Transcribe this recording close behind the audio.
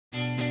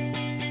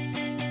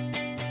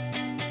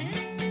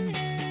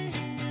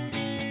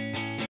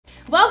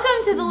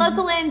Welcome to the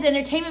Local Lense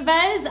Entertainment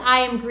Buzz. I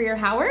am Greer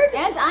Howard.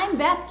 And I'm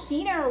Beth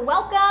Keener.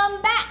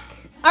 Welcome back.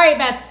 All right,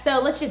 Beth, so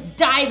let's just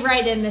dive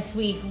right in this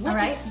week.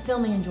 What is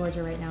filming in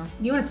Georgia right now?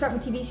 You want to start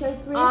with TV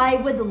shows, Greer? I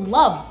would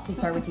love to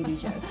start with TV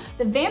shows.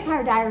 The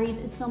Vampire Diaries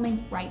is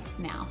filming right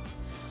now.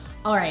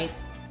 All right.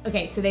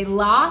 Okay, so they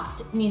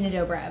lost Nina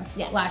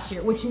Dobrev last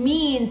year, which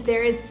means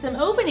there is some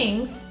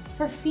openings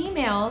for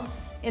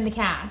females in the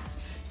cast.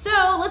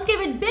 So let's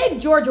give a big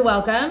Georgia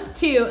welcome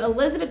to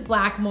Elizabeth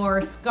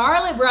Blackmore,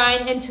 Scarlett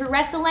Bryan, and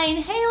Teresa Lane.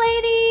 Hey,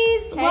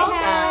 ladies! Welcome!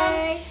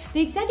 Hey.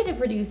 The executive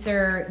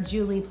producer,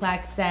 Julie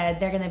Plex, said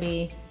they're gonna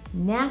be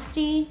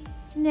nasty,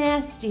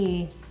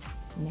 nasty,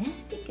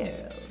 nasty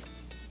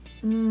girls.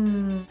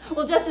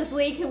 Well, Justice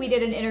League, who we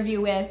did an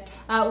interview with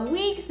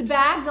weeks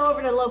back, go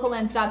over to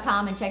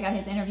locallens.com and check out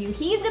his interview.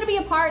 He's going to be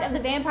a part of the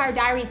Vampire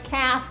Diaries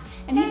cast,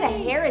 and he's a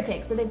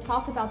heretic. So they've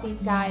talked about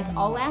these guys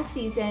all last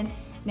season.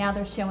 Now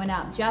they're showing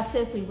up.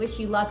 Justice, we wish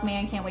you luck,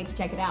 man. Can't wait to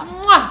check it out.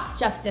 Mwah!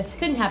 Justice.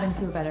 Couldn't happen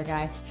to a better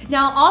guy.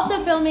 Now,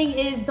 also filming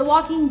is The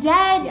Walking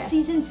Dead,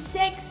 Season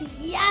 6.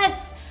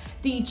 Yes!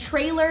 The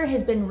trailer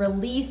has been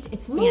released.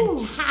 It's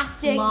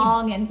fantastic.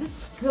 Long and...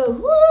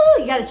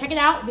 You gotta check it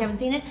out if you haven't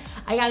seen it.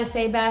 I gotta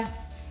say, Beth,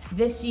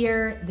 this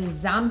year the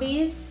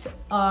zombies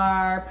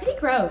are pretty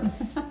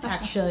gross,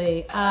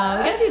 actually. We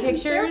got a few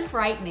pictures. They're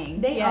frightening.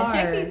 They are.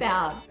 Check these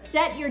out.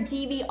 Set your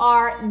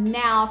DVR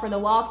now for The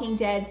Walking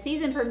Dead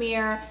season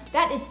premiere.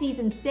 That is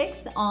season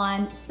 6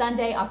 on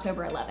Sunday,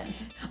 October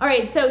 11th. All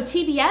right, so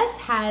TBS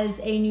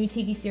has a new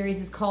TV series.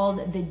 It's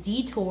called The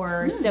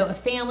Detour. So a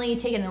family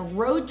taking a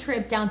road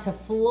trip down to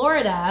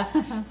Florida.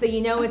 So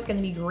you know it's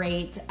gonna be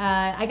great.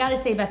 I gotta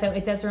say, Beth, though,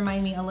 it does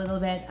remind me a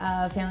little bit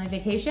of Family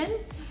Vacation.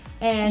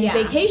 And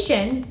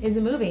Vacation is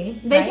a movie.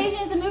 Vacation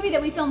is a movie that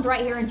we filmed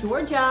right here in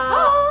Georgia.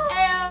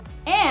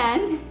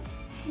 And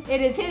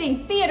it is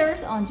hitting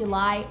theaters on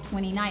July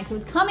 29th. So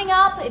it's coming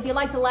up. If you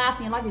like to laugh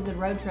and you like a good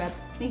road trip,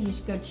 I think you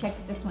should go check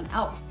this one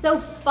out. So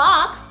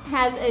Fox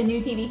has a new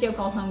TV show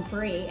called Home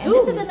Free. And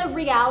this is in the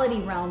reality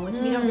realm, which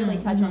we don't really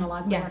touch on a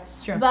lot more. Yeah,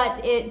 it's true.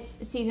 But its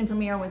season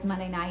premiere was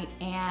Monday night.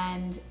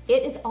 And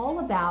it is all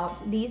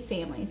about these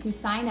families who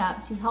sign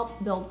up to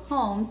help build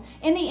homes.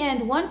 In the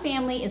end, one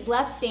family is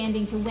left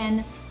standing to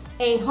win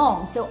a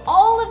home. So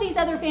all of these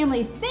other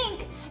families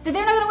think that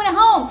they're not going to win a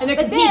home. And they're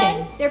competing.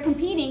 Then they're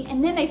competing,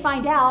 and then they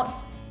find out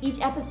each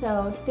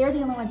episode, they're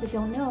the only ones that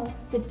don't know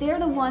that they're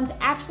the ones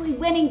actually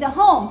winning the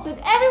home. So if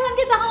everyone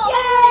gets a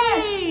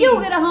home, Yay!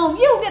 You get a home,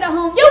 you get a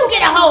home, you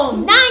get a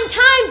home. 9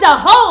 times a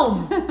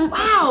home.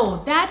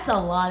 Wow, that's a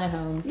lot of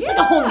homes. It's like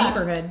a whole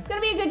neighborhood. It's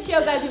going to be a good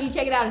show, guys. If you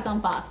check it out, it's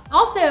on Fox.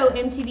 Also,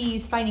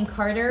 MTV's Finding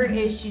Carter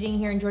is shooting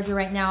here in Georgia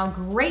right now.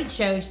 Great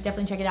show. You should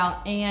definitely check it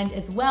out. And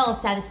as well,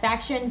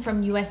 Satisfaction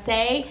from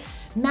USA.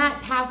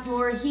 Matt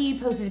Passmore, he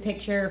posted a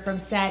picture from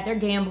set. They're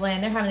gambling.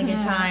 They're having a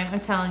good time. I'm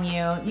telling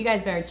you. You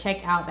guys better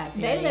check out that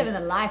series. They live in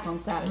the life on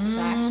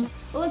Satisfaction.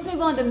 Well, let's move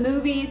on to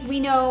movies.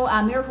 We know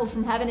Miracles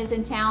from Heaven is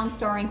in town,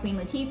 starring Queen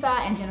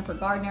Latifah and Jennifer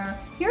Gardner.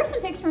 Here are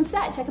some pics from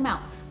set. Check them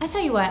out. I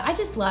tell you what, I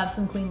just love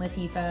some Queen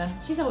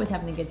Latifah. She's always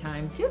having a good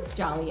time. She looks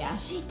jolly, yeah.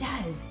 She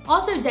does.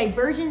 Also,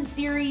 Divergent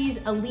series,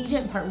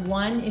 Allegiant Part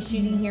 1 is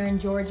shooting here in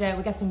Georgia.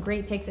 We got some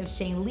great pics of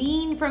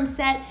Shailene from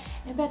set.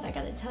 And Beth, I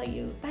gotta tell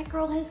you, that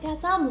girl has got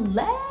some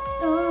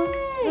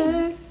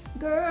legs.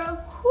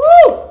 Girl.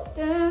 Woo!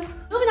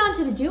 Moving on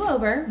to The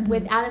Do-Over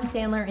with Adam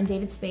Sandler and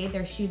David Spade.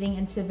 They're shooting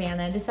in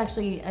Savannah. This is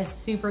actually a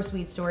super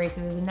sweet story.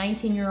 So there's a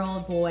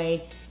 19-year-old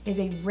boy, is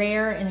a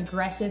rare and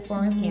aggressive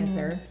form of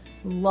cancer,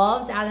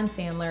 loves Adam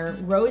Sandler,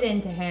 wrote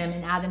into him,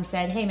 and Adam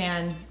said, hey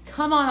man,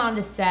 come on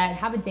to set,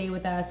 have a day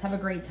with us, have a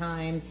great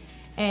time.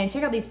 And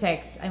check out these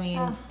pics. I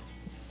mean,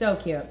 so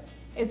cute.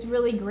 It's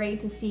really great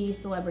to see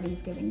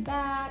celebrities giving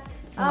back.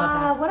 I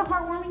love that. What a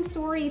heartwarming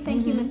story.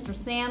 Thank you, Mr.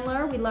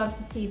 Sandler. We love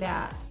to see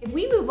that. If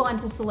we move on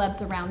to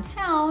celebs around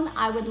town,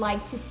 I would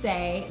like to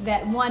say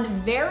that one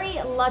very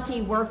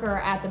lucky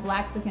worker at the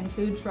Blaxican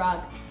food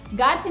truck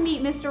got to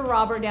meet Mr.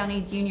 Robert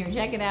Downey Jr.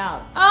 Check it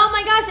out. Oh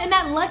my gosh, and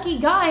that lucky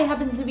guy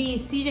happens to be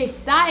CJ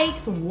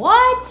Sykes.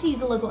 What?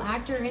 He's a local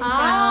actor in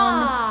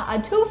town. A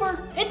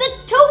twofer. It's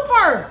a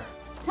twofer!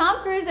 Tom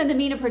Cruise and the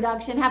Mina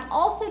production have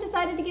also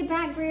decided to give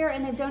back, Greer,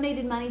 and they've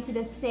donated money to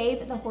the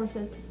Save the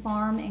Horses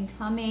Farm in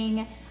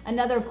Cumming.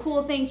 Another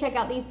cool thing, check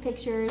out these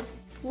pictures.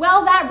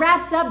 Well, that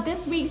wraps up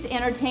this week's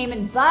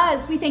Entertainment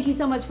Buzz. We thank you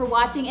so much for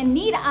watching, and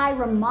need I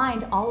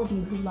remind all of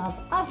you who love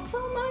us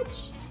so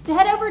much to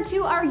head over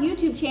to our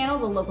YouTube channel,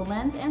 The Local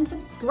Lens, and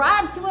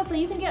subscribe to us so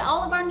you can get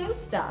all of our new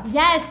stuff.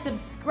 Yes,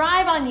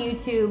 subscribe on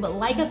YouTube,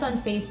 like us on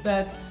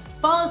Facebook,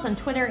 follow us on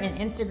Twitter and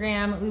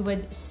Instagram. We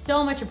would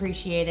so much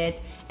appreciate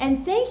it.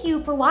 And thank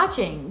you for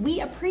watching. We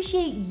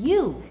appreciate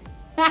you.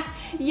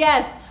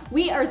 Yes,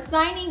 we are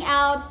signing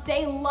out.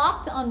 Stay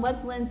locked on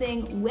What's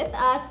Lensing with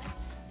us,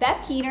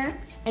 Beth Keener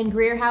and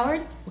Greer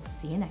Howard. We'll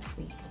see you next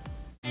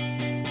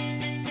week.